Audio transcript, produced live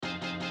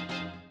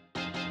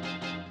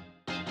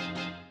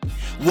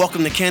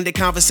Welcome to Candid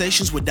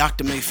Conversations with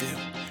Dr. Mayfield.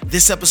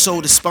 This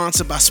episode is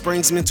sponsored by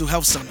Springs Mental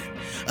Health Summit,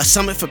 a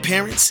summit for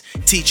parents,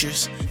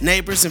 teachers,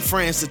 neighbors, and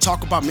friends to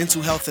talk about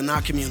mental health in our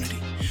community.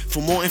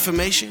 For more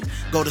information,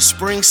 go to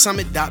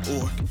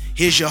springsummit.org.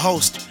 Here's your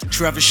host,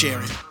 Trevor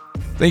Sharon.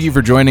 Thank you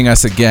for joining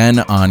us again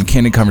on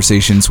Candid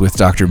Conversations with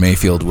Dr.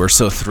 Mayfield. We're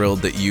so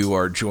thrilled that you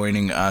are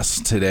joining us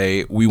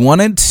today. We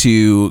wanted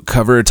to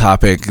cover a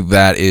topic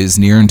that is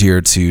near and dear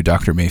to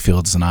Dr.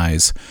 Mayfield's and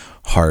I's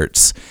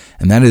hearts,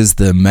 and that is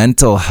the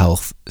mental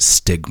health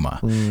stigma.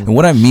 And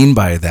what I mean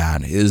by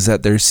that is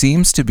that there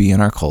seems to be in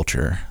our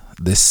culture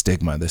this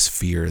stigma, this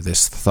fear,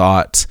 this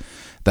thought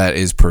that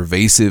is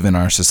pervasive in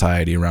our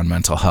society around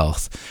mental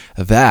health,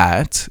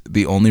 that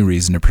the only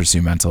reason to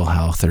pursue mental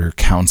health or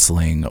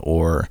counseling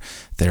or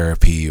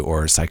therapy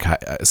or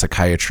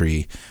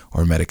psychiatry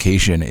or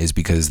medication is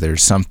because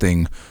there's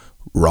something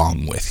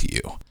wrong with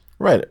you.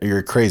 Right,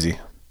 you're crazy.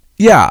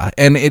 Yeah,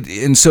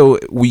 and so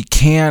we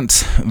can't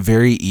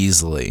very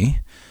easily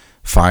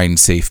find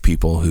safe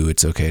people who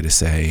it's okay to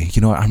say,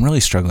 you know what, I'm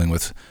really struggling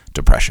with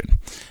depression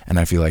and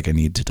I feel like I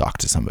need to talk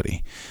to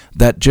somebody.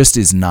 That just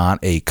is not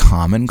a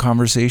common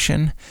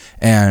conversation.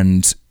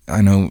 And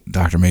I know,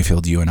 Dr.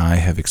 Mayfield, you and I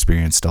have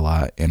experienced a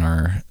lot in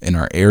our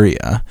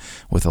area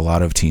with a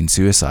lot of teen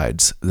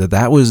suicides,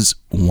 that was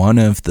one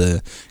of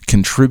the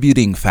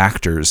contributing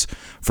factors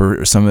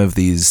for some of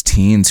these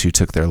teens who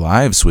took their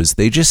lives, was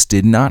they just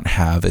did not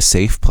have a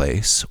safe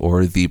place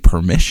or the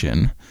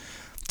permission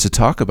to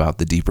talk about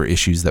the deeper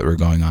issues that were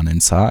going on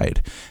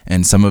inside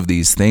and some of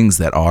these things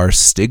that are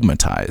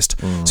stigmatized.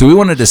 So we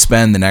wanted to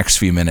spend the next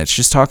few minutes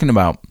just talking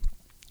about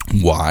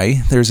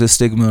why there's a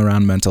stigma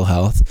around mental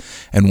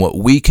health and what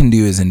we can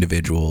do as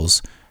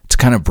individuals to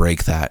kind of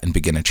break that and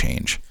begin a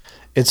change.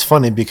 It's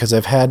funny because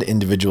I've had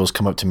individuals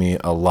come up to me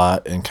a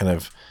lot and kind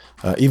of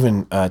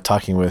even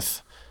talking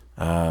with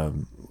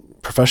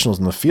professionals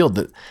in the field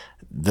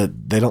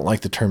that they don't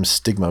like the term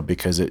stigma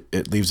because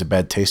it leaves a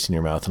bad taste in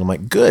your mouth. And I'm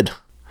like, good.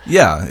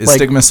 Yeah. Is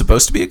stigma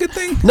supposed to be a good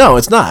thing? No,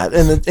 it's not.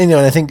 And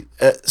I think,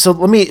 so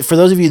let me, for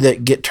those of you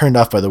that get turned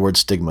off by the word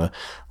stigma,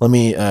 let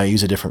me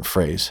use a different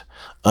phrase: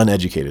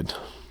 uneducated.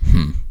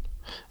 And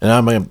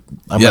that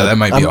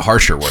might be a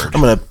harsher word.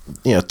 I'm going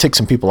to, tick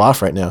some people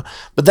off right now.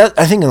 But that,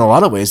 I think in a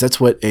lot of ways, that's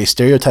what a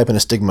stereotype and a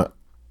stigma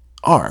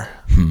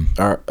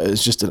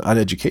is just an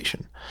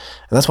uneducation.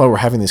 And that's why we're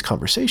having these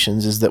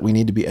conversations, is that we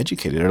need to be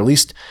educated, or at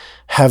least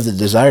have the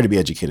desire to be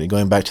educated,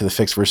 going back to the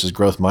fixed versus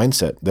growth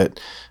mindset that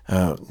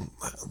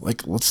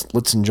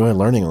let's enjoy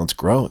learning and let's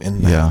grow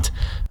in that.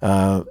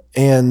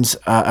 And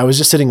I was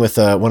just sitting with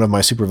one of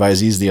my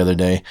supervisees the other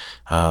day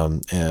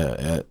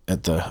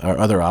at our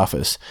other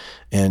office,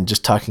 and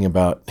just talking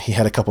about, he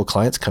had a couple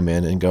clients come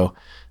in and go,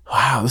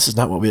 wow, this is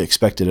not what we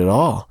expected at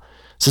all.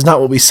 This is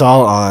not what we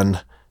saw on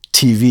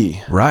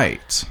TV.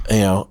 Right.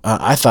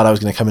 I thought I was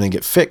going to come in and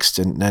get fixed,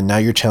 and now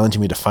you're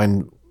challenging me to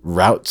find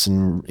routes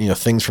and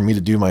things for me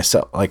to do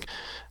myself. Like,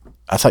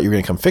 I thought you were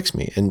going to come fix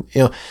me. And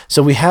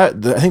so I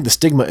think the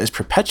stigma is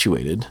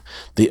perpetuated.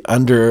 The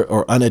under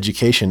or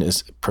uneducation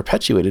is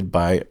perpetuated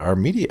by our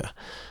media.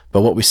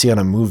 But what we see on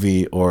a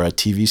movie or a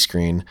TV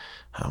screen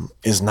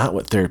is not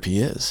what therapy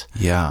is.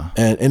 Yeah.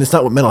 And it's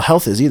not what mental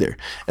health is either.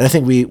 And I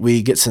think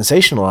we get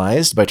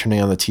sensationalized by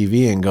turning on the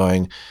TV and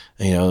going,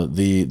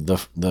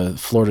 the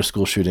Florida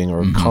school shooting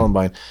or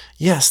Columbine.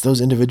 Yes,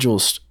 those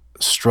individuals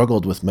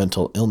struggled with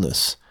mental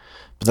illness,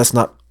 but that's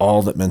not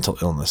all that mental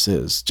illness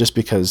is. Just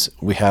because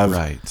we have,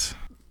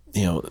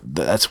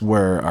 that's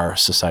where our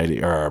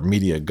society or our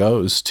media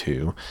goes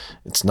to.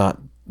 It's not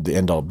the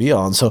end all be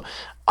all. And so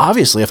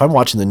obviously, if I'm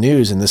watching the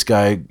news and this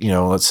guy,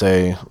 let's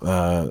say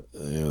a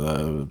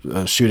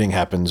shooting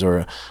happens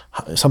or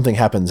something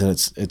happens and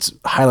it's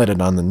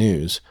highlighted on the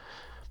news,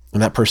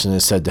 and that person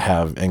is said to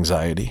have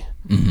anxiety,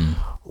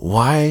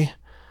 why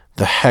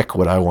the heck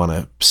would I want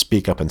to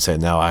speak up and say,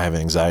 now I have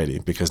anxiety?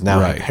 Because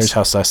now here's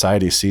how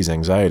society sees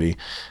anxiety,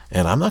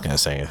 and I'm not going to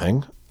say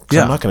anything.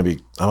 I'm not going to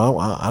be, I don't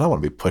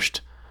want to be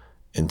pushed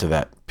into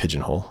that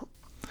pigeonhole.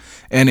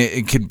 And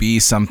it could be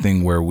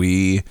something where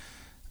we,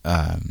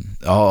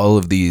 all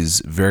of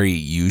these very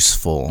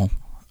useful,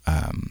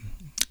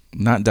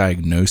 not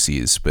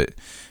diagnoses, but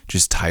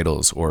just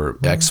titles or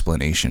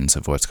explanations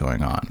of what's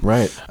going on,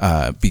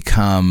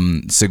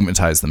 become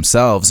stigmatized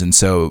themselves. And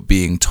so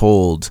being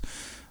told,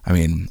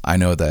 I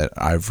know that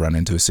I've run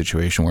into a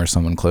situation where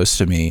someone close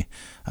to me,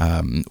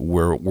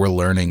 we're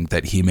learning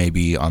that he may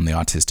be on the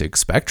autistic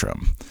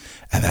spectrum.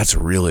 And that's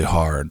really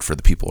hard for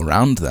the people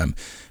around them,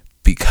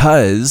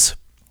 because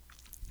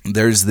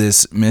there's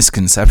this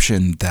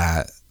misconception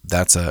that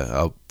that's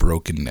a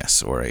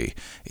brokenness or a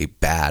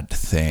bad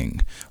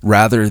thing,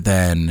 rather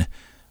than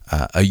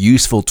a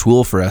useful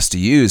tool for us to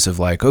use of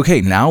like, okay,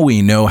 now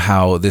we know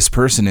how this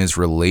person is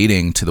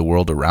relating to the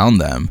world around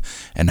them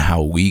and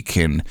how we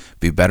can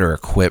be better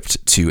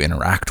equipped to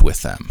interact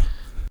with them.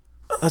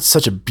 That's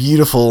such a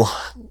beautiful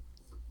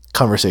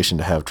conversation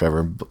to have,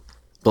 Trevor. But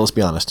let's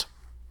be honest.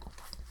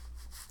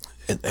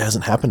 It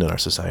hasn't happened in our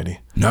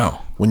society.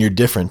 No. When you're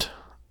different,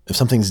 if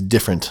something's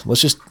different,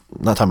 let's just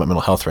not talk about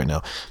mental health right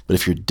now, but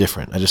if you're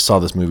different. I just saw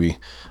this movie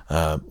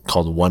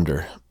called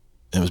Wonder.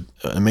 It was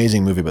an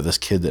amazing movie about this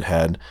kid that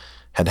had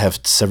to have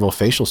several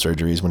facial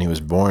surgeries when he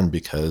was born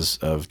because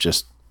of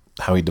just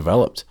how he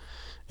developed,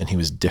 and he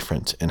was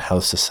different, and how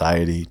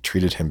society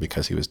treated him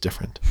because he was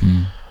different.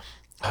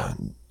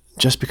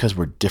 Just because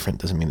we're different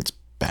doesn't mean it's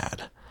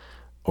bad,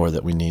 or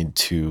that we need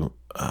to,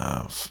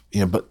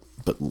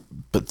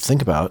 but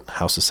think about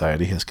how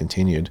society has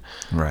continued.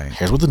 Right.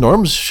 Here's what the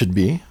norms should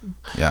be.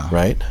 Yeah.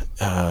 Right.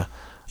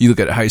 You look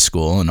at high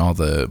school, and all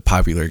the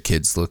popular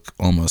kids look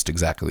almost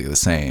exactly the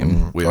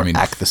same. Or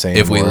act the same.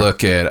 If we or-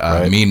 look at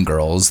right. Mean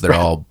Girls, they're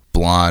all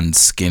blonde,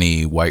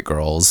 skinny white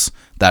girls.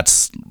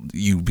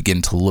 You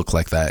begin to look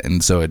like that,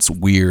 and so it's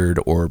weird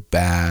or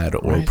bad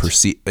or Right.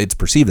 it's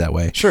perceived that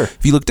way. Sure.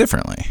 If you look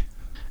differently.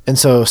 And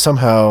so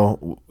somehow,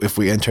 if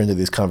we enter into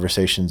these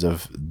conversations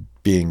of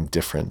being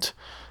different,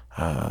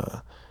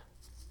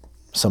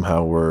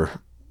 somehow we're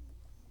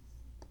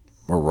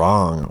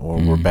wrong, or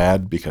we're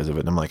bad because of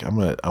it. And I'm like, I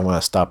want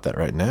to stop that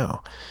right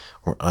now.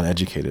 We're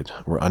uneducated.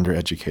 We're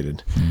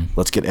undereducated.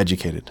 Let's get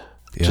educated.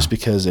 Yeah. Just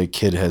because a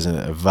kid has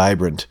a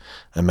vibrant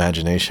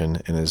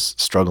imagination and is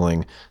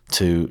struggling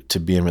to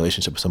be in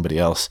relationship with somebody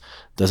else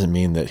doesn't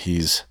mean that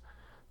he's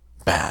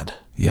bad.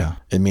 Yeah.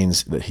 It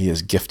means that he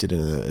is gifted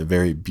in a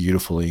very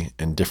beautifully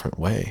and different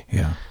way.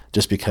 Yeah.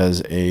 Just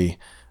because a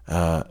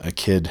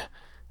kid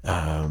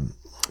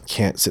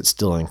can't sit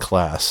still in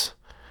class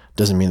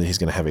doesn't mean that he's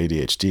going to have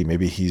ADHD.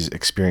 Maybe he's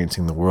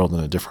experiencing the world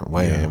in a different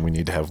way, and we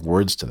need to have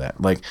words to that.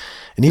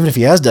 And even if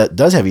he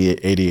does have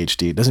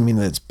ADHD, it doesn't mean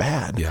that it's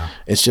bad. Yeah.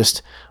 It's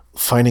just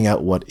finding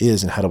out what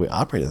is and how do we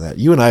operate in that.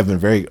 You and I have been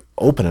very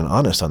open and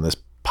honest on this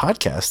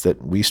podcast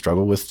that we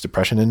struggle with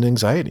depression and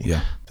anxiety.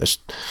 Yeah. That's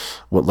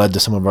what led to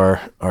some of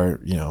our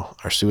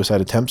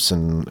suicide attempts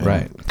and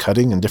Right.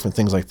 cutting and different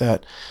things like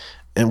that.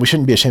 And we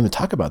shouldn't be ashamed to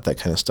talk about that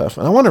kind of stuff.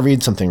 And I want to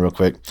read something real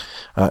quick.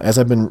 As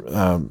I've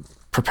been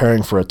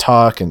preparing for a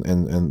talk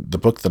and the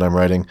book that I'm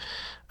writing,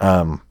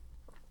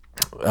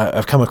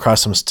 I've come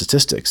across some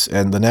statistics,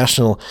 and the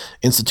National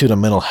Institute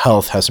on Mental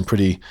Health has some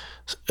pretty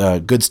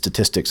good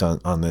statistics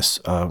on this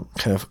kind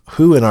of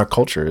who in our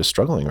culture is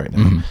struggling right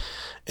now.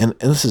 And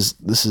this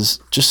is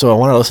just so I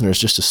want our listeners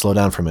just to slow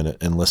down for a minute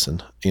and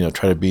listen.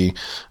 Try to be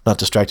not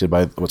distracted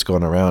by what's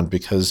going around,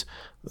 because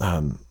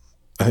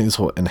I think this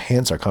will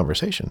enhance our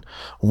conversation.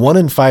 1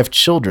 in 5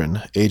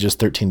 children ages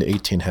 13 to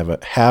 18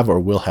 have or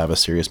will have a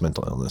serious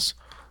mental illness.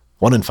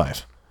 1 in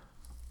 5.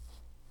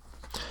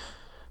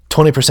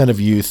 20% of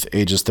youth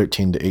ages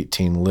 13 to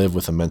 18 live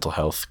with a mental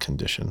health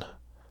condition.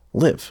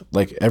 Live,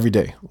 like every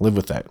day, live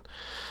with that.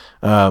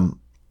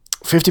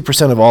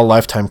 50% of all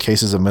lifetime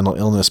cases of mental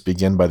illness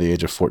begin by the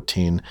age of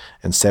 14,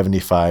 and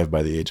 75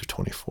 by the age of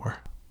 24.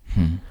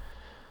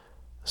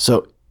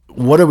 So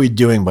what are we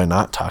doing by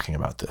not talking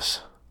about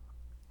this?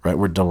 Right?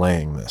 We're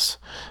delaying this.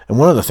 And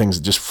one of the things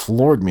that just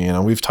floored me,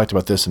 and we've talked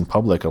about this in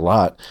public a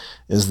lot,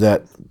 is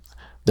that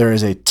there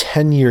is a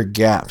 10-year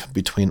gap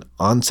between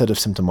onset of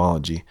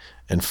symptomology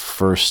and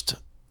first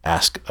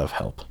ask of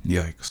help.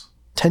 Yikes.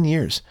 10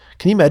 years.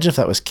 Can you imagine if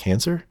that was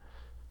cancer?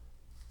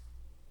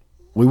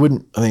 We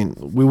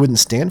wouldn't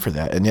stand for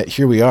that. And yet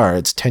here we are.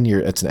 It's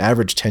an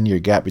average 10-year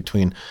gap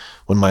between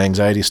when my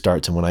anxiety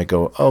starts and when I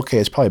go, okay,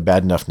 it's probably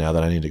bad enough now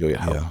that I need to go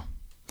get help. Yeah.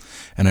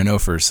 And I know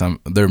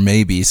there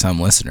may be some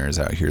listeners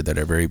out here that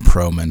are very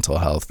pro mental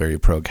health, very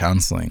pro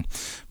counseling,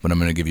 but I'm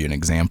going to give you an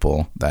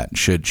example that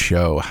should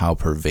show how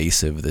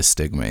pervasive this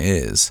stigma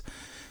is.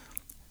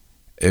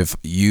 If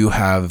you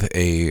have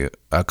a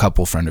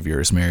couple friend of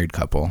yours, married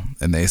couple,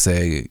 and they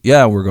say,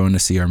 yeah, we're going to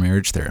see our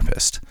marriage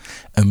therapist,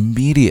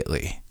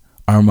 immediately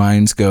our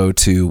minds go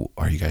to,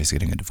 are you guys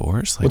getting a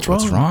divorce? Like,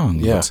 what's wrong?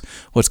 Yeah.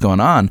 What's going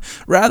on?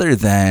 Rather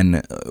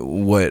than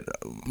what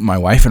my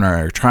wife and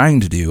I are trying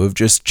to do of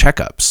just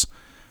checkups.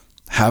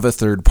 Have a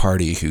third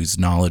party who's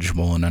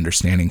knowledgeable and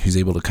understanding, who's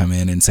able to come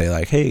in and say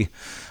like, hey,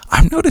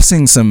 I'm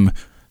noticing some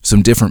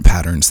different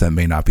patterns that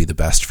may not be the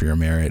best for your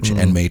marriage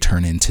and may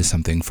turn into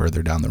something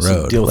further down the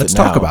road. Let's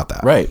talk about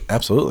that. Right.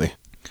 Absolutely.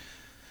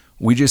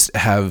 We just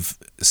have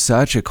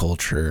such a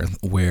culture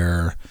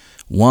where,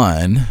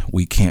 one,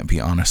 we can't be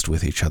honest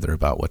with each other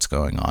about what's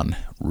going on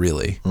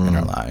really in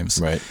our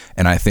lives. Right.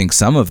 And I think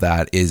some of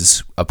that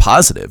is a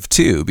positive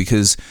too,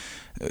 because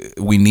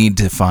we need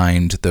to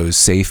find those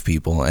safe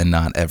people, and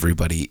not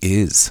everybody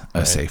is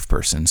a safe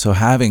person. So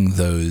having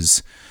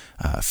those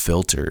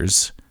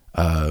filters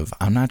of,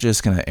 I'm not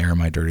just going to air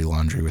my dirty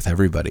laundry with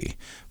everybody,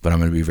 but I'm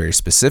going to be very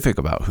specific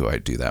about who I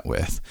do that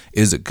with,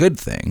 is a good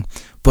thing.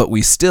 But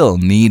we still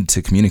need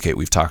to communicate.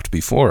 We've talked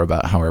before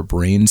about how our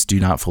brains do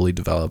not fully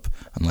develop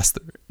unless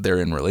they're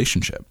in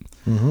relationship.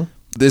 Mm-hmm.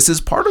 This is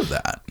part of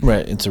that.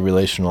 Right. It's a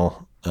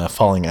relational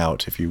falling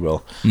out, if you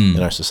will, in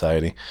our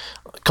society.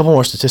 A couple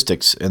more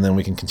statistics, and then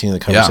we can continue the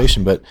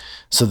conversation. Yeah. But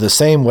so the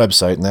same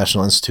website,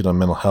 National Institute on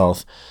Mental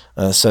Health,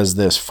 says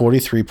this: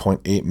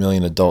 43.8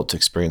 million adults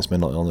experience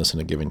mental illness in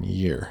a given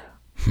year,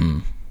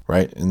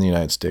 right, in the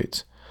United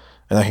States.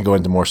 And I can go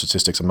into more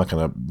statistics. I'm not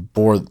going to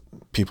bore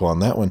people on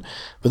that one.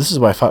 But this is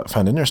what I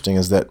found interesting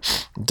is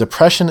that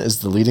depression is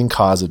the leading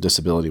cause of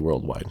disability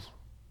worldwide.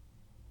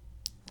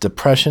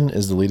 Depression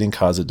is the leading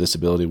cause of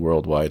disability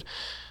worldwide,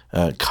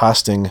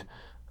 costing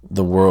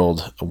the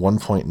world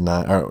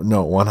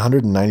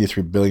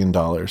 $193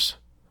 billion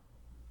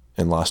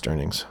in lost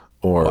earnings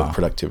or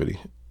productivity.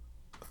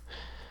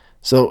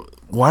 So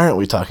why aren't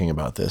we talking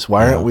about this?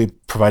 Why aren't we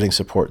providing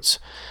supports?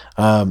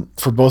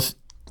 For both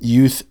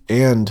youth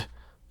and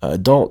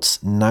adults,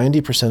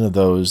 90% of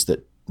those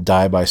that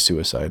die by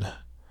suicide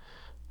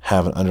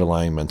have an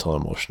underlying mental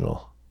and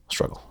emotional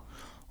struggle.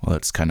 Well,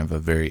 it's kind of a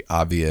very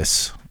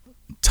obvious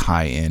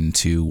tie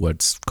into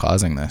what's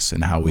causing this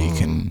and how we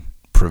can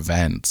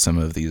prevent some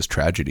of these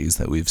tragedies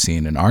that we've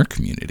seen in our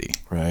community.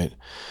 Right.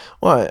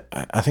 Well,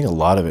 I think a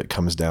lot of it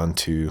comes down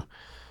to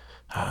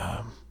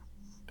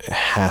it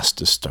has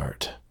to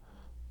start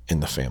in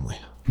the family.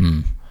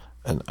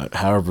 And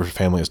however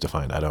family is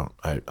defined,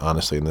 I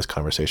honestly, in this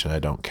conversation, I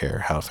don't care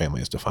how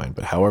family is defined,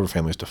 but however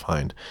family is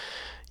defined,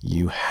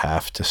 you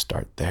have to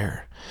start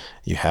there.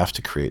 You have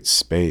to create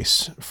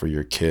space for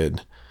your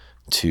kid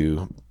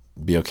to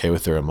be okay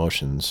with their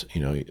emotions,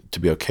 to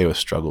be okay with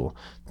struggle.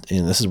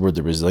 And this is where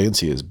the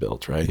resiliency is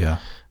built, right? Yeah.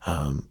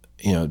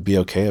 Be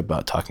okay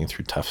about talking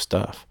through tough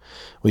stuff.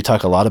 We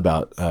talk a lot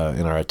about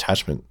in our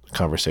attachment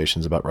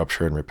conversations about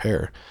rupture and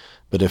repair.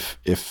 But if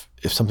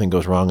something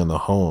goes wrong in the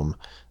home,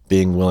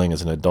 being willing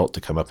as an adult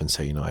to come up and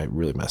say, I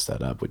really messed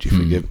that up. Would you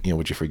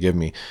forgive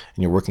me?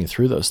 And you're working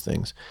through those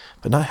things,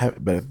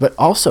 but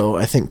also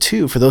I think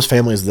too, for those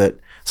families this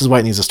is why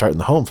it needs to start in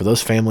the home. For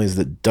those families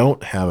that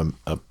don't have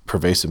a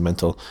pervasive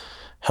mental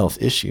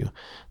health issue,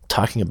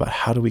 talking about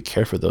how do we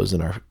care for those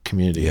in our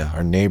community,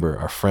 our neighbor,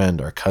 our friend,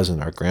 our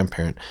cousin, our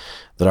grandparent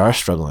that are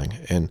struggling,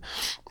 and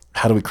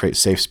how do we create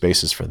safe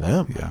spaces for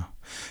them? Yeah.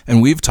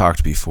 And we've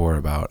talked before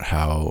about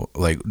how,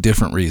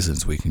 different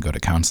reasons we can go to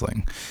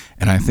counseling.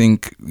 And I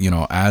think,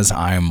 as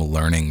I'm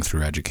learning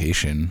through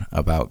education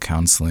about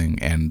counseling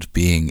and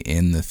being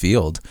in the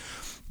field,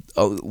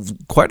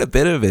 quite a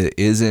bit of it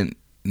isn't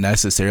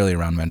necessarily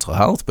around mental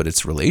health, but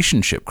it's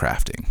relationship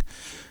crafting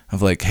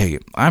of hey,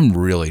 I'm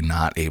really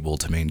not able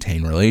to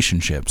maintain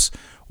relationships.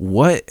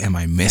 What am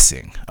I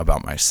missing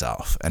about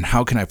myself? And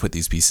how can I put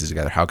these pieces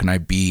together? How can I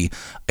be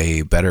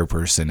a better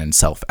person and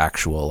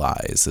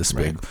self-actualize, this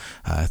big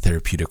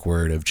therapeutic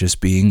word of just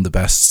being the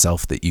best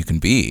self that you can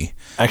be?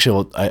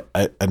 Actually,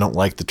 I don't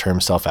like the term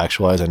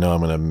self-actualize. I know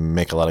I'm going to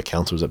make a lot of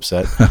counselors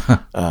upset.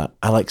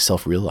 I like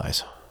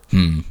self-realize.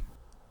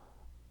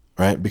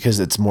 Right? Because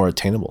it's more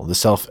attainable.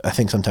 I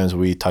think sometimes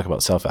we talk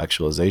about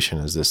self-actualization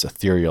as this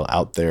ethereal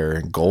out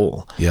there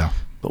goal. Yeah.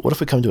 But what if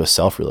we come to a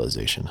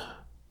self-realization?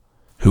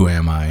 Who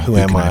am I? Who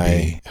am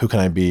I? Who can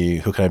I be?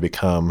 Who can I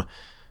become?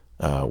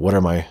 What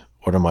are my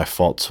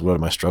faults? What are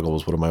my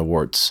struggles? What are my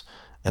warts?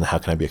 And how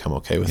can I become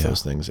okay with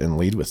those things and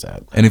lead with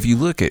that? And if you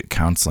look at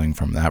counseling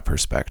from that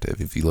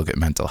perspective, if you look at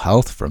mental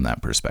health from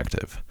that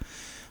perspective,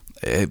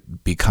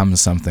 it becomes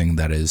something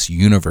that is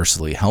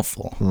universally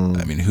helpful.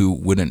 I mean, who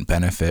wouldn't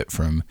benefit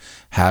from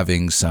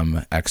having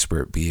some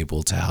expert be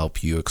able to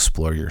help you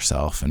explore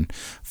yourself and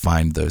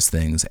find those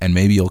things? And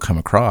maybe you'll come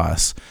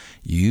across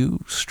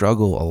you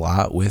struggle a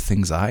lot with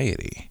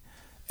anxiety.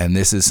 And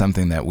this is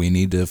something that we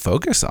need to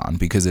focus on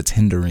because it's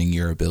hindering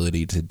your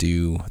ability to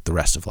do the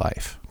rest of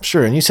life.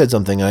 Sure. And you said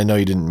something, I know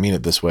you didn't mean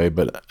it this way,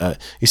 but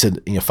you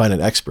said, find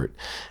an expert.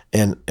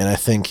 And I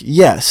think,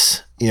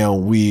 yes,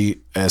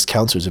 we as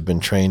counselors have been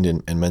trained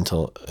in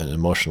mental and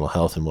emotional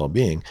health and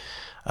well-being.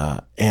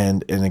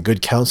 And a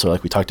good counselor,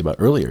 like we talked about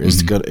earlier,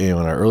 is good, in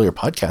our earlier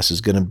podcast,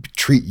 is going to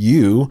treat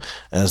you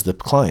as the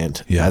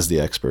client, as the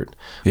expert,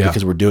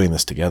 because we're doing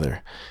this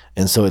together.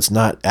 And so it's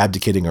not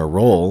abdicating our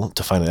role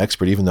to find an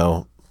expert, even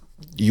though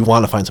you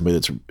want to find somebody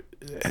that's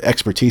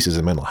expertise is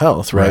in mental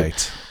health,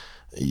 right?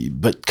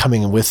 But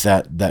coming in with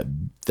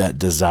that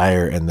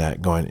desire and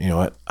that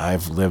going,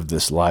 I've lived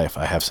this life.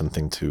 I have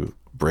something to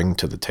bring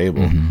to the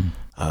table.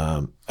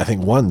 I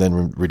think one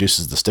then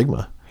reduces the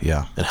stigma.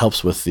 Yeah. And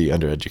helps with the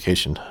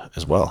undereducation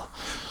as well.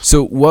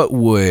 So what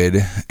would,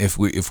 if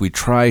we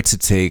try to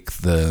take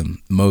the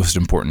most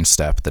important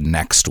step, the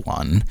next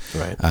one,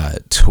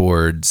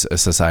 towards a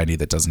society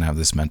that doesn't have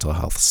this mental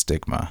health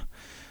stigma,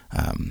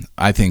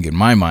 I think in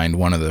my mind,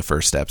 one of the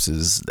first steps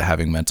is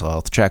having mental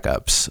health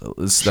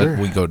checkups. Sure.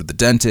 We go to the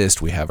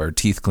dentist, we have our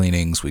teeth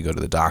cleanings, we go to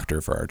the doctor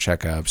for our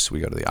checkups,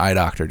 we go to the eye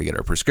doctor to get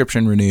our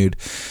prescription renewed.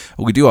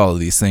 We do all of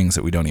these things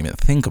that we don't even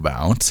think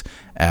about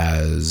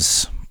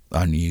as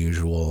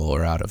unusual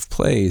or out of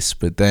place,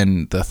 but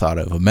then the thought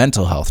of a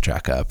mental health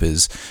checkup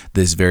is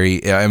this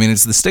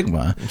it's the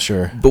stigma.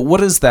 Sure. But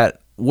what is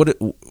that?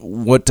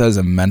 What does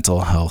a mental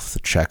health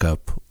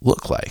checkup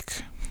look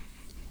like?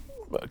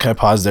 Can I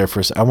pause there for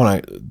a second? I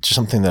want to just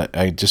something that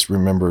I just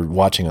remembered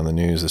watching on the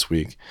news this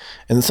week,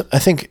 and I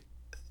think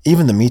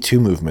even the Me Too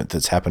movement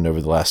that's happened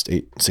over the last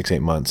 6-8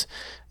 months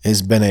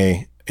has been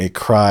a a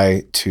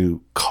cry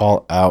to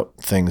call out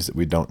things that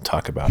we don't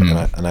talk about.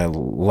 And I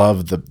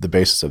love the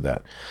basis of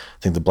that. I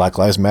think the Black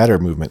Lives Matter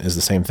movement is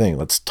the same thing.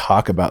 Let's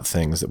talk about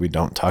things that we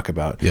don't talk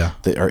about.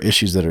 That are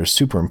issues that are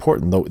super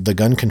important. The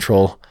gun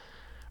control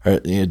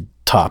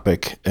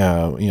topic,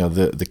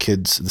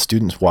 the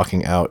students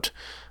walking out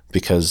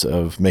because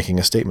of making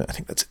a statement. I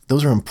think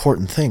those are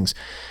important things.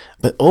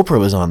 But Oprah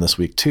was on this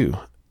week too.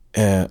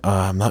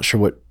 I'm not sure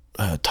what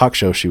talk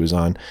show she was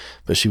on,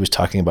 but she was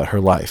talking about her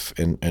life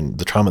and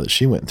the trauma that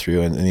she went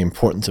through and the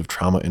importance of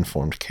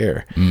trauma-informed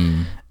care.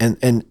 And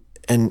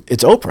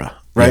it's Oprah,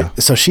 right? Yeah.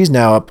 So she's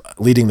now up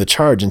leading the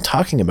charge and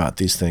talking about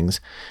these things,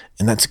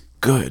 and that's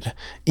good.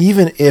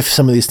 Even if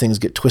some of these things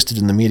get twisted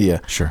in the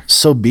media, sure,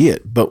 so be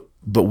it. But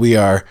we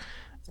are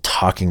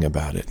talking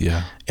about it.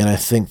 Yeah. And I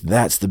think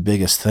that's the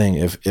biggest thing.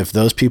 If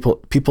those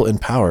people in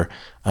power,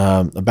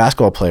 a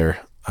basketball player,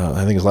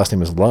 I think his last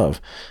name is Love,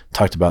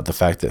 talked about the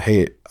fact that,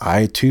 hey,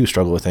 I too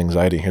struggle with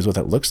anxiety. Here's what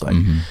that looks like.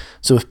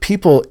 So if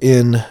people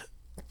in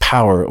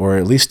power, or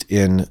at least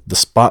in the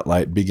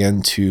spotlight,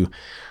 begin to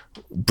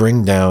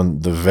bring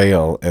down the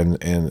veil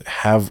and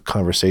have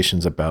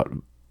conversations about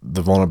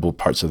the vulnerable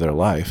parts of their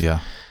life,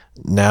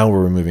 now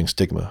we're removing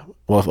stigma.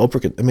 Well, if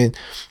Oprah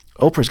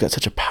Oprah's got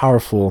such a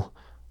powerful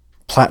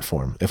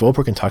platform. If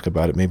Oprah can talk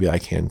about it, maybe I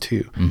can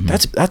too.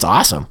 That's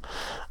awesome.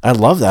 I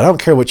love that. I don't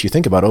care what you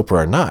think about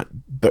Oprah or not,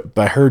 but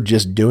by her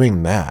just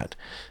doing that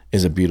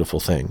is a beautiful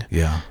thing.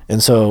 Yeah.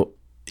 And so,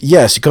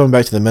 yes, going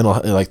back to the mental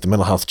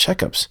health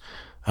checkups,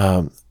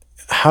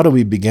 how do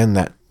we begin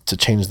that to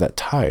change that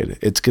tide?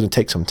 It's going to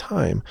take some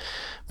time,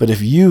 but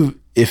if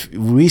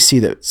we see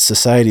that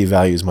society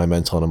values my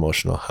mental and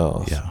emotional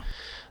health,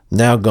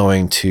 now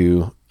going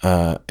to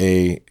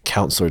a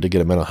counselor to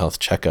get a mental health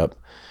checkup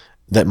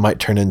that might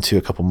turn into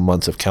a couple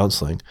months of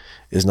counseling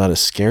is not as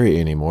scary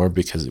anymore,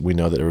 because we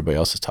know that everybody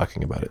else is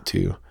talking about it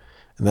too.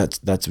 And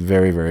that's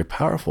very, very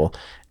powerful.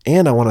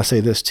 And I want to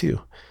say this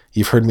too.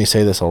 You've heard me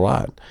say this a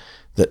lot,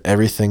 that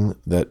everything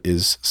that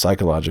is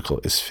psychological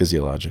is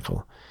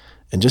physiological.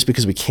 And just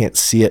because we can't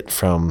see it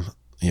from,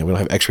 we don't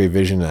have x-ray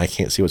vision and I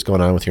can't see what's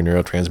going on with your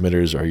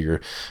neurotransmitters or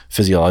your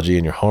physiology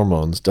and your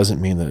hormones, doesn't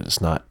mean that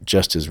it's not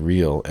just as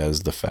real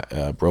as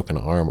the broken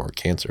arm or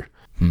cancer.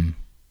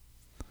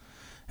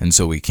 And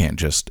so we can't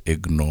just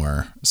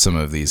ignore some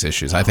of these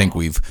issues. I think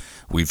we've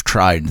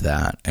tried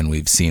that, and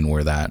we've seen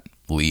where that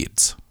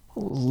leads.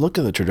 Look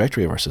at the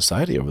trajectory of our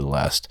society over the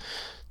last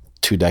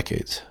 2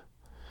 decades.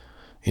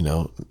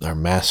 Our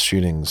mass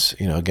shootings,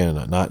 again,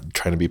 not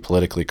trying to be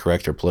politically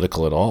correct or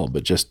political at all,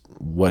 but just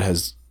what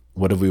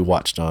have we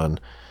watched on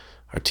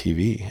our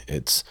TV?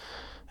 It's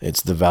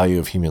the value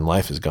of human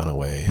life has gone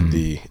away.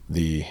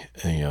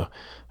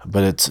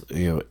 But it's,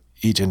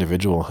 each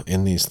individual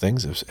in these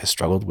things has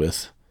struggled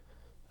with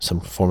some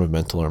form of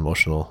mental or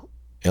emotional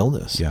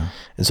illness. Yeah.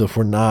 And so if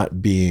we're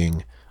not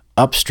being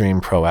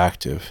upstream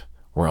proactive,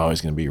 we're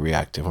always going to be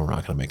reactive, and we're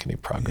not going to make any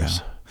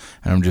progress. Yeah.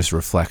 And I'm just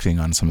reflecting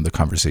on some of the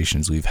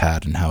conversations we've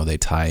had and how they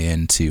tie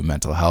into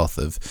mental health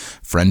of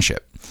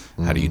friendship.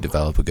 How do you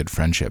develop a good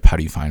friendship? How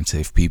do you find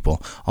safe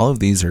people? All of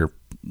these are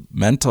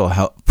mental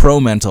health,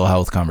 pro-mental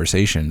health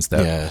conversations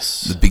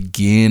that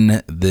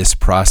begin this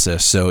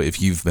process. So if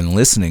you've been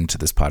listening to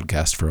this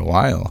podcast for a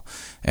while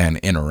and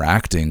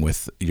interacting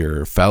with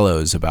your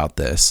fellows about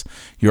this,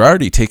 you're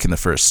already taking the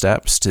first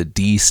steps to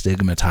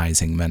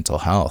destigmatizing mental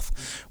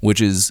health,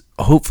 which is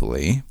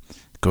hopefully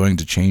going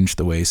to change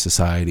the way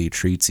society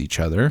treats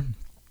each other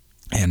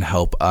and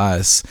help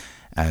us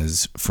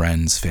as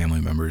friends,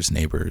 family members,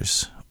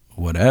 neighbors,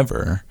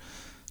 whatever,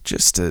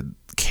 just to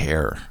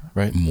care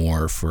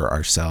more for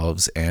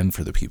ourselves and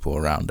for the people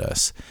around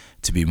us,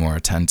 to be more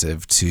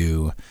attentive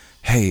to,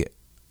 hey,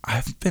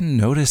 I've been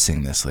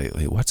noticing this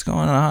lately. What's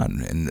going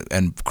on?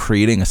 And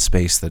creating a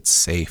space that's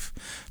safe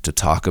to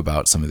talk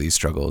about some of these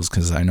struggles.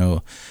 Because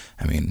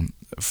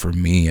for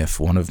me, if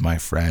one of my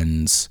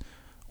friends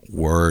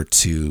were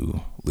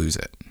to lose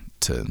it,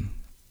 to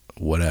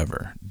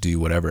do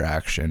whatever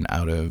action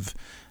out of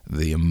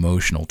the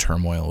emotional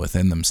turmoil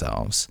within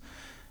themselves,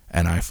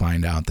 and I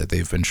find out that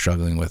they've been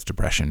struggling with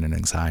depression and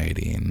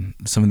anxiety and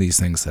some of these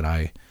things that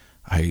I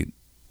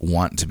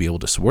want to be able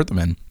to support them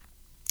in,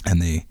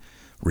 and they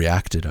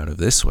reacted out of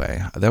this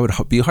way, that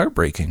would be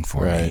heartbreaking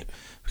for me,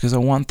 because I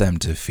want them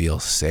to feel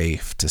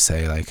safe to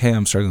say, like, hey,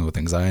 I'm struggling with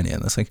anxiety.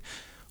 And it's like,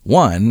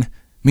 one,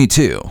 me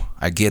too.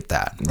 I get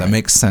that. That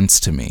makes sense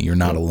to me. You're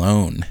not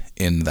alone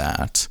in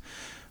that.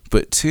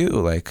 But two,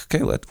 like,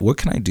 okay, what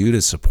can I do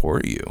to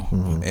support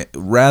you?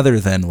 Rather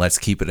than let's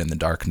keep it in the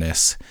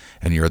darkness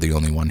and you're the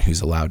only one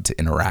who's allowed to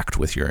interact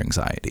with your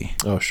anxiety.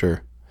 Oh,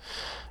 sure.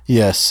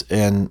 Yes,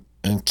 and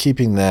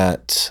keeping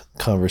that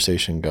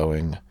conversation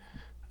going,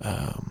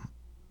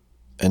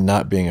 and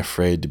not being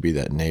afraid to be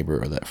that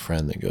neighbor or that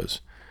friend that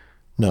goes,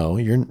 no,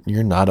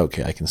 you're not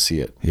okay. I can see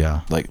it.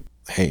 Yeah. Like,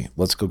 hey,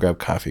 let's go grab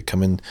coffee.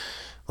 Come in,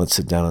 let's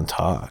sit down and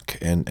talk,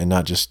 and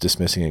not just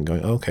dismissing it and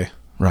going, oh, okay.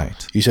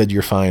 Right. You said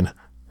you're fine.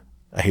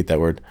 I hate that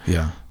word.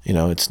 Yeah.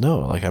 It's no,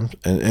 like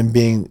and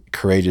being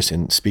courageous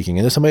in speaking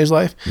into somebody's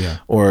life,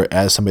 or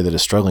as somebody that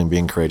is struggling,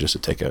 being courageous to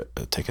take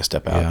a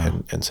step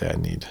out and say, I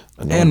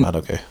know I'm not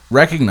okay.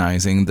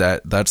 Recognizing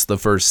that that's the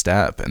first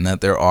step, and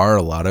that there are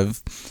a lot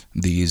of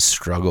these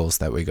struggles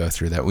that we go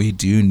through that we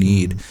do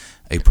need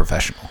a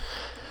professional.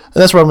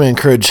 And that's where I'm going to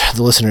encourage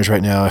the listeners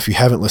right now. If you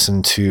haven't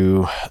listened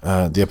to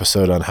the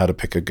episode on how to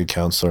pick a good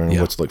counselor and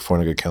what to look for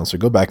in a good counselor,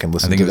 go back and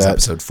listen to that. I think it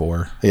was episode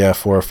 4. Yeah,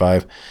 4 or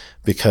 5.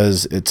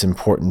 Because it's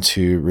important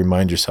to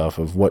remind yourself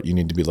of what you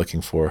need to be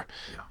looking for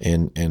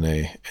in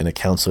a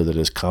counselor that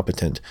is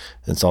competent,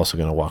 and it's also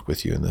going to walk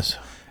with you in this.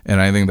 And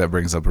I think that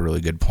brings up a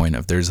really good point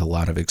of there's a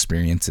lot of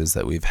experiences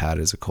that we've had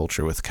as a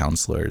culture with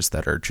counselors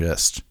that are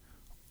just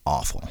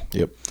awful.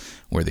 Yep.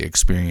 Where the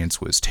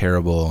experience was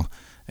terrible.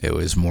 It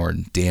was more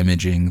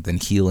damaging than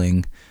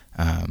healing.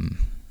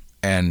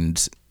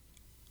 And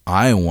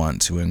I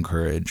want to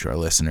encourage our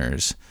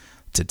listeners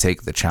to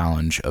take the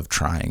challenge of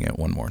trying it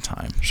one more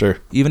time. Sure.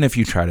 Even if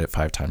you tried it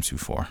 5 times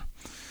before.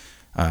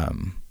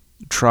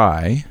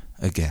 Try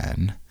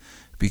again,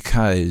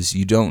 because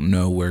you don't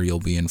know where you'll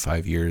be in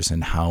 5 years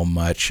and how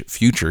much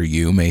future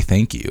you may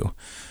thank you,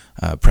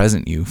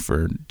 present you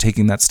for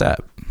taking that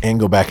step. And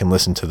go back and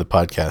listen to the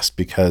podcast,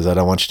 because I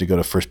don't want you to go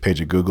to first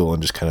page of Google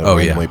and just kind of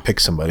randomly pick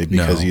somebody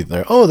because they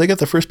got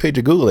the first page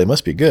of Google, they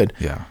must be good.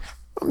 Yeah.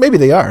 Maybe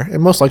they are,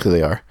 and most likely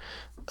they are.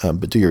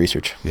 But do your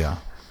research. Yeah.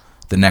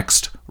 The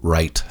next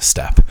right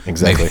step.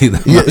 Exactly.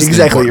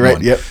 Exactly. You're right.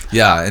 One. Yep.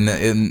 Yeah.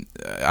 And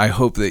I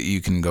hope that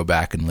you can go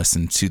back and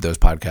listen to those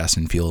podcasts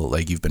and feel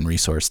like you've been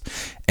resourced.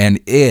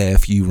 And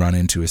if you run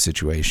into a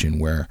situation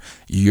where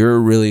you're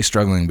really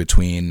struggling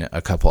between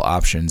a couple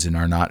options and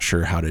are not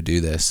sure how to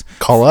do this,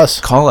 call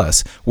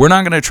us. We're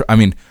not going to try. I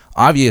mean,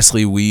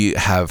 obviously we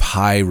have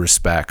high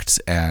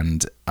respect,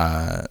 and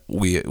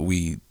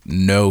we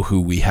know who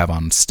we have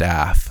on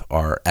staff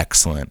are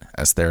excellent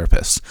as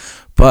therapists.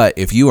 But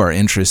if you are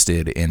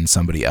interested in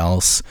somebody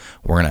else,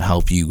 we're going to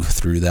help you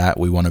through that.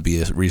 We want to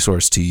be a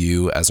resource to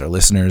you as our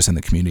listeners and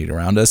the community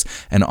around us.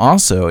 And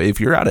also, if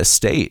you're out of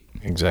state,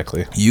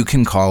 exactly, you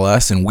can call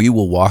us and we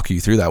will walk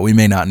you through that. We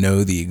may not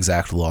know the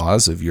exact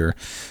laws of your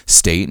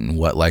state and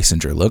what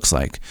licensure looks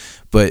like,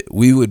 but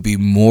we would be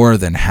more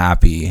than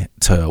happy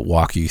to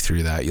walk you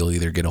through that. You'll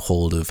either get a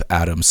hold of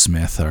Adam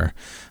Smith, our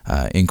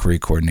inquiry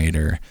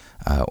coordinator,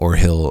 or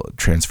he'll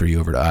transfer you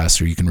over to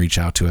us, or you can reach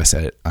out to us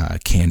at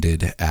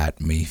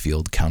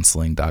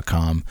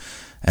candid@mayfieldcounseling.com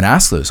and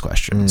ask those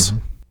questions.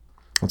 Mm-hmm.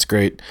 That's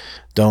great.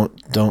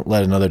 Don't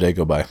let another day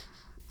go by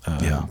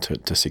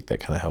to seek that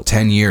kind of help.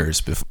 10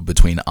 years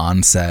between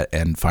onset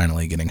and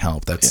finally getting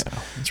help. It's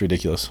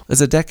ridiculous.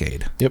 It's a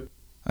decade. Yep.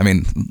 I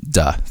mean,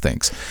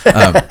 thanks.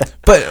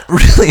 But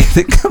really,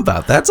 think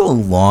about that's a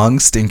long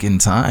stinking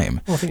time.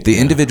 The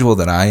individual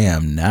that I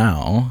am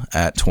now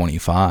at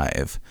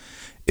 25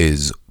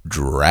 is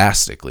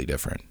drastically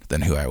different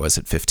than who I was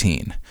at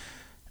 15.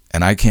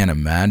 And I can't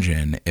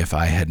imagine if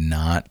I had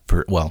not,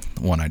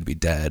 I'd be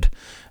dead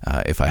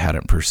if I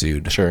hadn't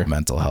pursued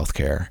mental health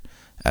care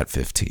at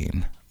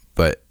 15.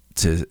 But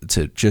to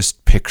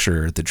just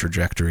picture the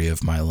trajectory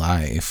of my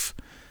life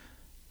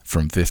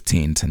from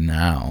 15 to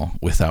now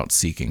without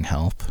seeking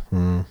help,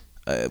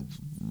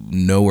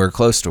 nowhere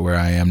close to where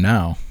I am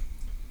now.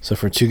 So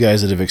for two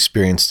guys that have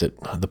experienced it,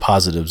 the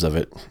positives of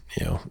it,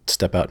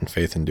 step out in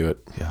faith and do it.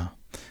 Yeah.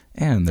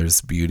 And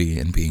there's beauty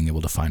in being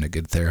able to find a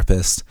good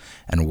therapist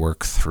and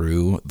work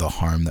through the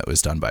harm that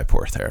was done by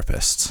poor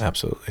therapists.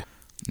 Absolutely.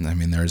 I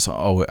mean,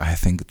 I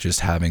think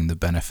just having the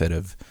benefit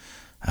of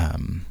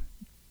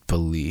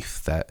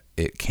belief that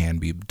it can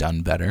be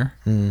done better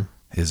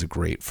is a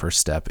great first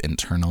step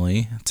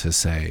internally to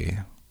say,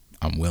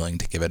 I'm willing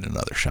to give it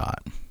another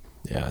shot.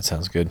 Yeah, that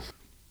sounds good.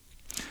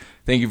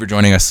 Thank you for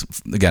joining us.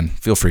 Again,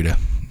 feel free to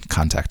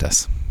contact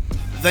us.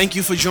 Thank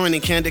you for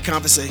joining Candid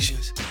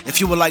Conversations. If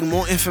you would like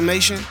more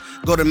information,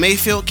 go to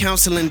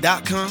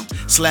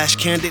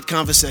mayfieldcounseling.com/Candid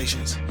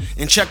Conversations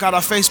and check out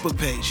our Facebook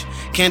page,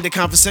 Candid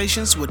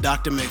Conversations with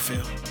Dr.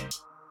 Mayfield.